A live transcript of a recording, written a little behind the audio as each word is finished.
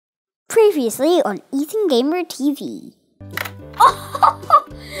Previously on EthanGamer TV. Oh,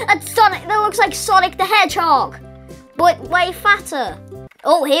 that's Sonic. That looks like Sonic the Hedgehog, but way fatter.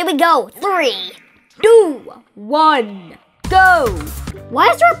 Oh, here we go. 3, 2, 1, go.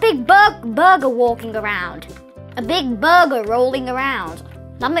 Why is there a big burger walking around? A big burger rolling around.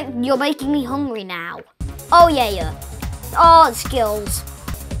 You're making me hungry now. Oh yeah. Oh, skills.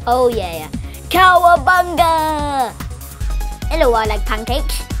 Oh yeah. Cowabunga. Hello, I like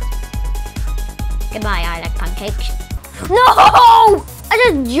pancakes. Goodbye, I like pancakes. No! I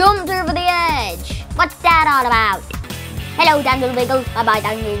just jumped over the edge. What's that all about? Hello, Dangle Wiggle. Bye-bye,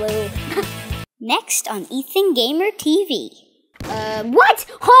 Dangle Wiggle. Next on EthanGamer TV. What?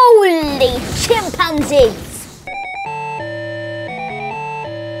 Holy chimpanzees!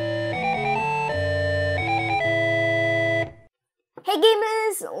 Hey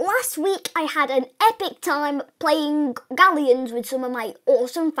gamers, last week I had an epic time playing Galleons with some of my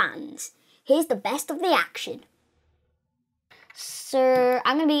awesome fans. Here's the best of the action. So,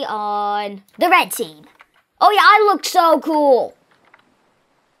 I'm going to be on the red team. Oh yeah, I look so cool.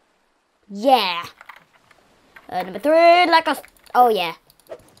 Yeah. Number 3, like a... Oh yeah.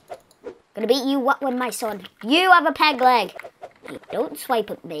 Gonna beat you up with my son. You have a peg leg. Hey, don't swipe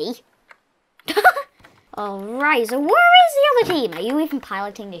at me. Alright, so where is the other team? Are you even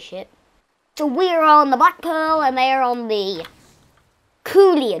piloting this ship? So we're on the Black Pearl and they're on the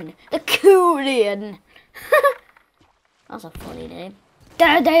Coolian. The Coolian. That's a funny name.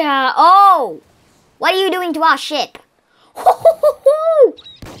 There they are. Oh! What are you doing to our ship?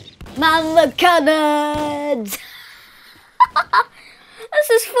 Man the cannons! This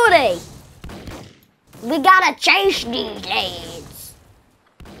is funny. We gotta chase these lads.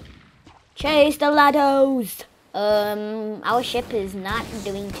 Chase the laddos. Our ship is not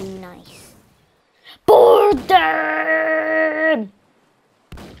doing too nice. Board them!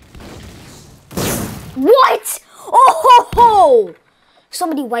 What? Oh ho ho!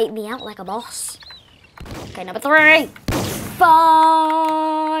 Somebody wipe me out like a boss. Okay, number 3.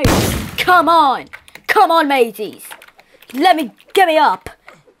 5. Come on, mateys. Get me up.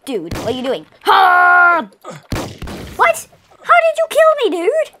 Dude, what are you doing? Ah! What? How did you kill me,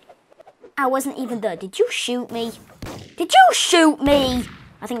 dude? I wasn't even there. Did you shoot me? Did you shoot me?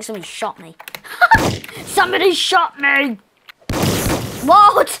 I think somebody shot me. Somebody shot me.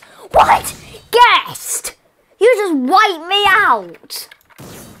 What? What? Guest! You just wiped me out.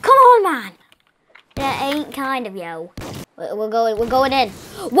 Come on, man. That ain't kind of you. We're going in.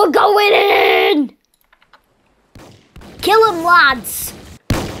 We're going in! Kill him, lads.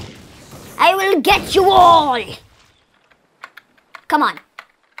 I will get you all. Come on.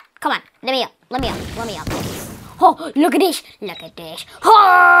 Let me up. Oh, look at this.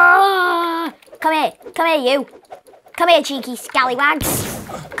 Oh! Come here, you. Come here, cheeky scallywags.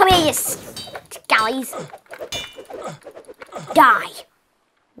 Come here, you scallies. Die.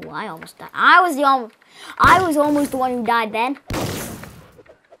 Oh, I almost died. I was almost the one who died then.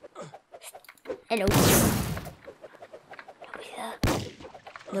 Hello.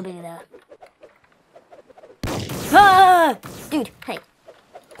 Nobody there. Ah! Dude, hey.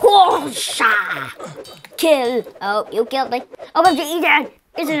 Whoosha! Kill. Oh, you killed me. Oh, but Ethan!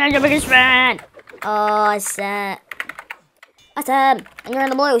 Isn't that your biggest fan? Oh, awesome. And you're in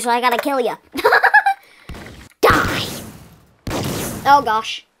the blue, so I gotta kill you. Die! Oh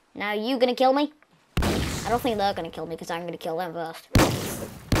gosh. Now you gonna kill me? I don't think they're gonna kill me because I'm gonna kill them first.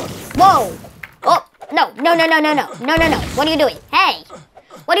 Whoa! Oh, no. What are you doing? Hey!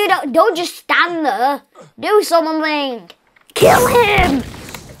 What are you doing? Don't just stand there. Do something. Kill him!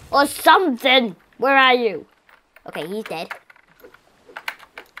 Or something. Where are you? Okay, he's dead.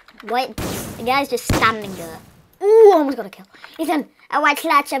 What? The guy's just standing there. Ooh, almost got a kill. Ethan, I want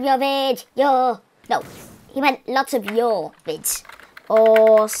lots of your vids. No, he meant lots of your vids.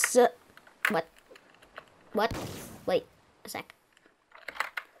 Or so... What? Wait a sec.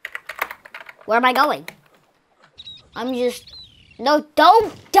 Where am I going? I'm just... No,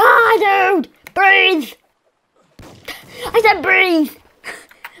 don't die, dude! Breathe! I said breathe!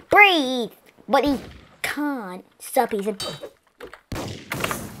 Breathe! But he can't. Sup, Ethan.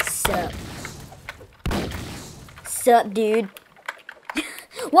 Sup, dude.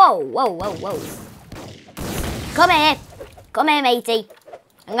 Whoa. Come here, matey.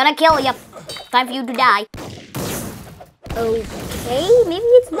 I'm gonna kill you. Time for you to die. Okay, maybe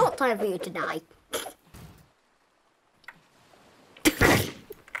it's not time for you to die.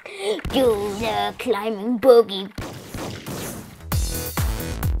 Do the climbing boogie.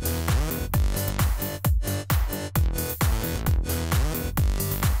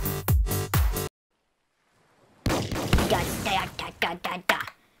 Da.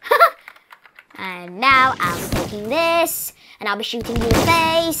 And now I'll be taking this, and I'll be shooting you in the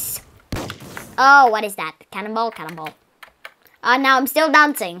face. Oh, what is that? Cannonball, cannonball. Now I'm still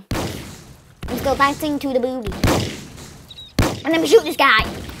dancing. I'm still dancing to the booty. And then we shoot this guy.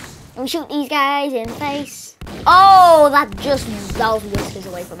 And we shoot these guys in the face. Oh, that just whiskers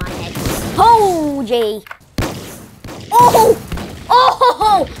away from my head. Oh, gee. Oh!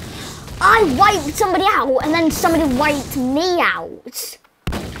 Oh! I wiped somebody out, and then somebody wiped me out.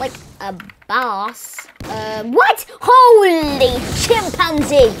 Like a boss. What? Holy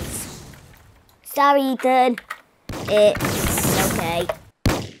chimpanzees! Sorry, Ethan. It's okay.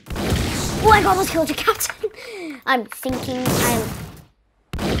 Oh, I almost killed your captain. I'm thinking I'm...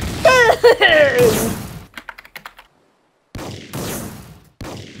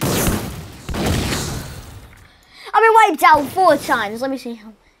 I've been wiped out 4 times. Let me see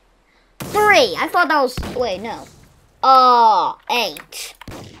how... 3. I thought that was... Wait, no. 8.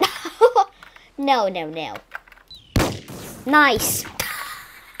 No. Nice.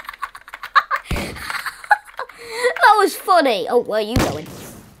 That was funny. Oh, where are you going?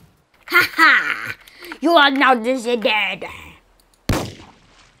 Ha! You are now dead.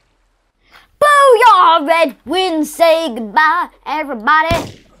 Booyah! Red Wind, say goodbye,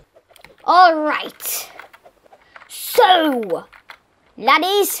 everybody. Alright. So,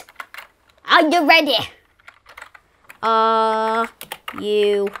 laddies, are you ready? Are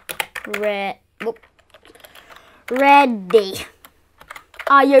you ready?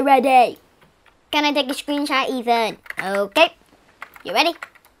 Are you ready? Can I take a screenshot, Ethan? Okay. You ready?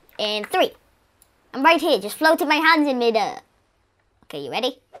 And 3. I'm right here, just floating my hands in midair. Okay, you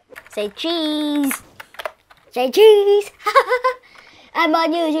ready? Say cheese. Say cheese. I'm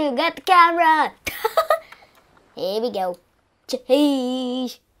on YouTube, got the camera. Here we go.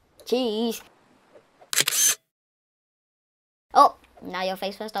 Cheese. Cheese. Oh, now your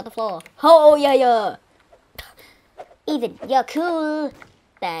face first on the floor. Oh, yeah. Ethan, you're cool.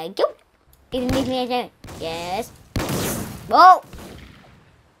 Thank you. Ethan, leave me again. Yes. Whoa.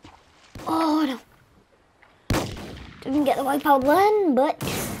 Oh, no. Didn't get the wipeout then, but...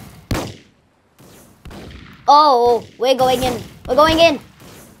 Oh, we're going in. We're going in.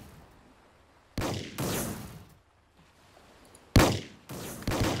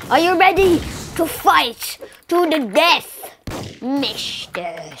 Are you ready to fight to the death,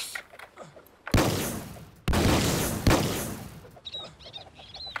 misters?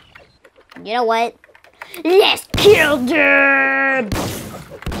 You know what? Let's kill them!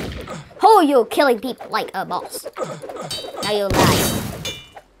 Oh, you're killing people like a boss. Now you'll die.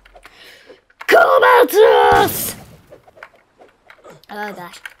 Come at us! Oh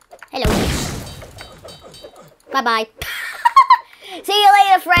gosh. Hello. Bye-bye. See you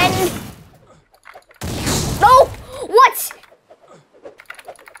later, friend. No! What?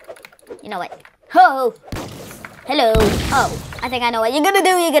 You know what? Oh. Hello. Oh, I think I know what you're gonna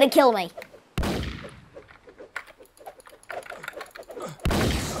do. You're gonna kill me.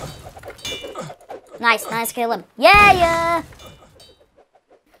 Nice, kill him. Yeah.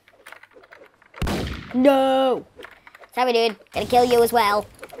 No. Sorry, dude. Gonna kill you as well.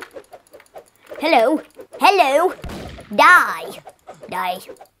 Hello. Die.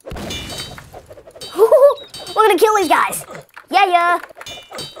 We're gonna kill these guys. Yeah.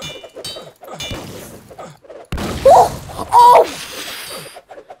 Oh!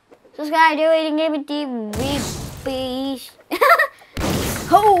 This guy doing beast.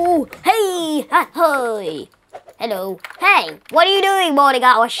 Oh, hey, hi. Hello. Hey, what are you doing,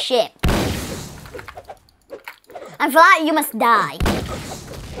 bodyguard? Oh, shit. And for that, you must die.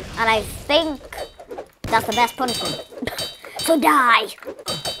 And I think that's the best punishment. So die.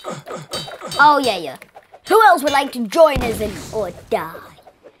 Oh, yeah. Who else would like to join us in or die?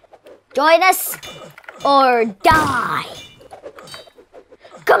 Join us or die.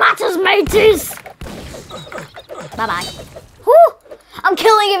 Come at us, mateys. Bye-bye. Whew. I'm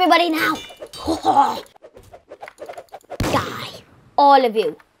killing everybody now. Die. All of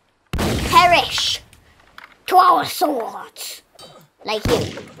you. Perish. To our swords. Like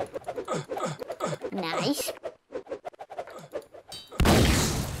you. Nice.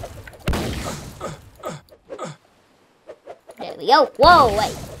 There we go. Whoa,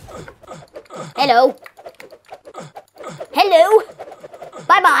 wait. Hello.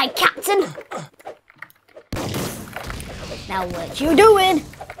 Bye-bye, Captain. Now what you doing?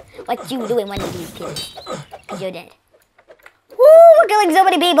 What you doing when you kill? Because you're dead. Woo, we're killing so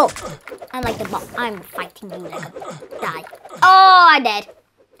many people. I'm like the boss. I'm fighting you like a die. Oh, I'm dead.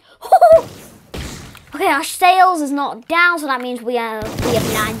 Okay, our sails is not down, so that means we have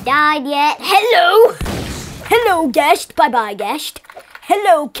not died yet. Hello, guest. Bye, guest.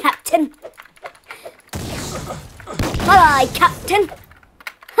 Hello, Captain. Bye-bye, Captain.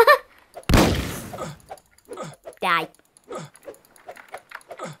 Die.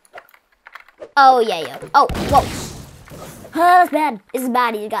 Oh, yeah. Oh, whoa. Oh, that's bad. This is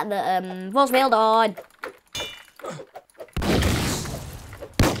bad. He's got the force field on.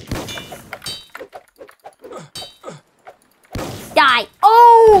 Die.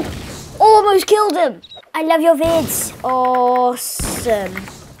 Oh! Almost killed him. I love your vids. Awesome.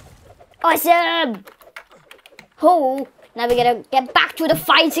 Awesome. Oh, now we're gonna get back to the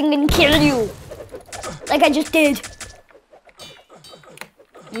fighting and kill you. Like I just did.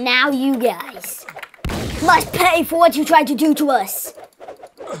 Now you guys must pay for what you tried to do to us.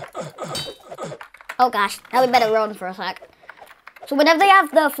 Oh gosh, now we better run for a sec. So whenever they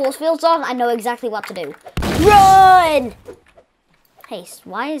have the force fields on, I know exactly what to do. Run! Hey,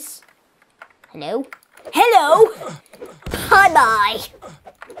 why is... Hello? Hello? Bye-bye.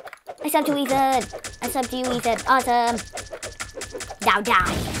 It's up to Ethan. It's up to you, Ethan. Awesome. Now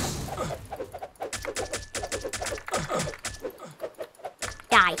die.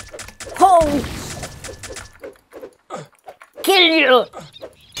 Die. Oh! Kill you!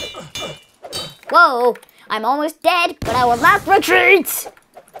 Whoa! I'm almost dead, but I will not retreat!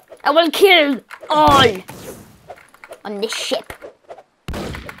 I will kill all on this ship.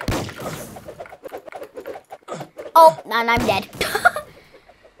 Oh, and I'm dead.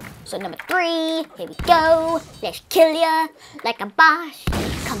 So number 3, here we go. Let's kill ya like a boss.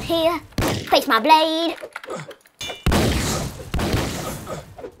 Come here, face my blade.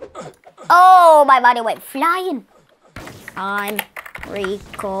 Oh, my body went flying. I'm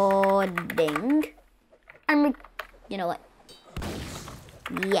recording. You know what?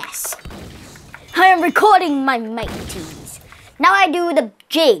 Yes. I am recording my mateys. Now I do the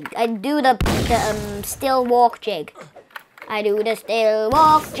jig. I do the still walk jig. I do the still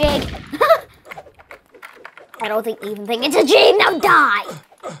walk jig. I don't even think it's a jig. Now die.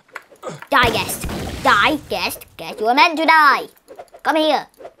 Die, guest. Die, guest. Guest, you were meant to die. Come here.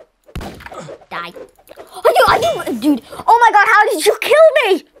 Die. Dude. Oh my god, how did you kill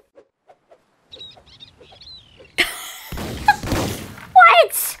me?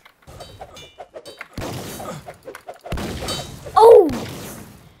 What? Oh.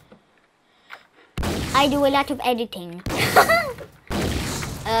 I do a lot of editing.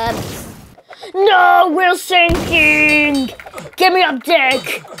 No, we're sinking. Get me up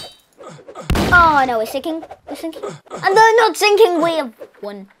deck. Oh no, we're sinking. We're sinking. And they're not sinking. We have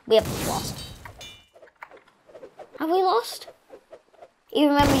won. We have lost. Have we lost? You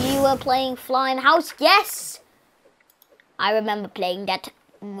remember you were playing Flying House? Yes. I remember playing that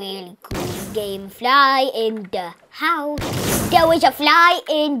really cool game, Fly in the House. There was a fly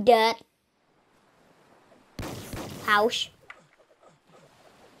in the house.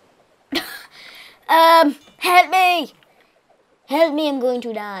 Help me! Help me, I'm going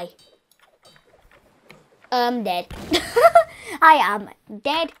to die. I'm dead. I am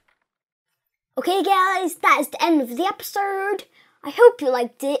dead. Okay guys, that is the end of the episode. I hope you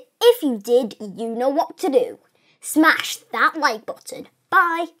liked it. If you did, you know what to do. Smash that like button.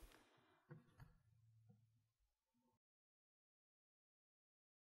 Bye.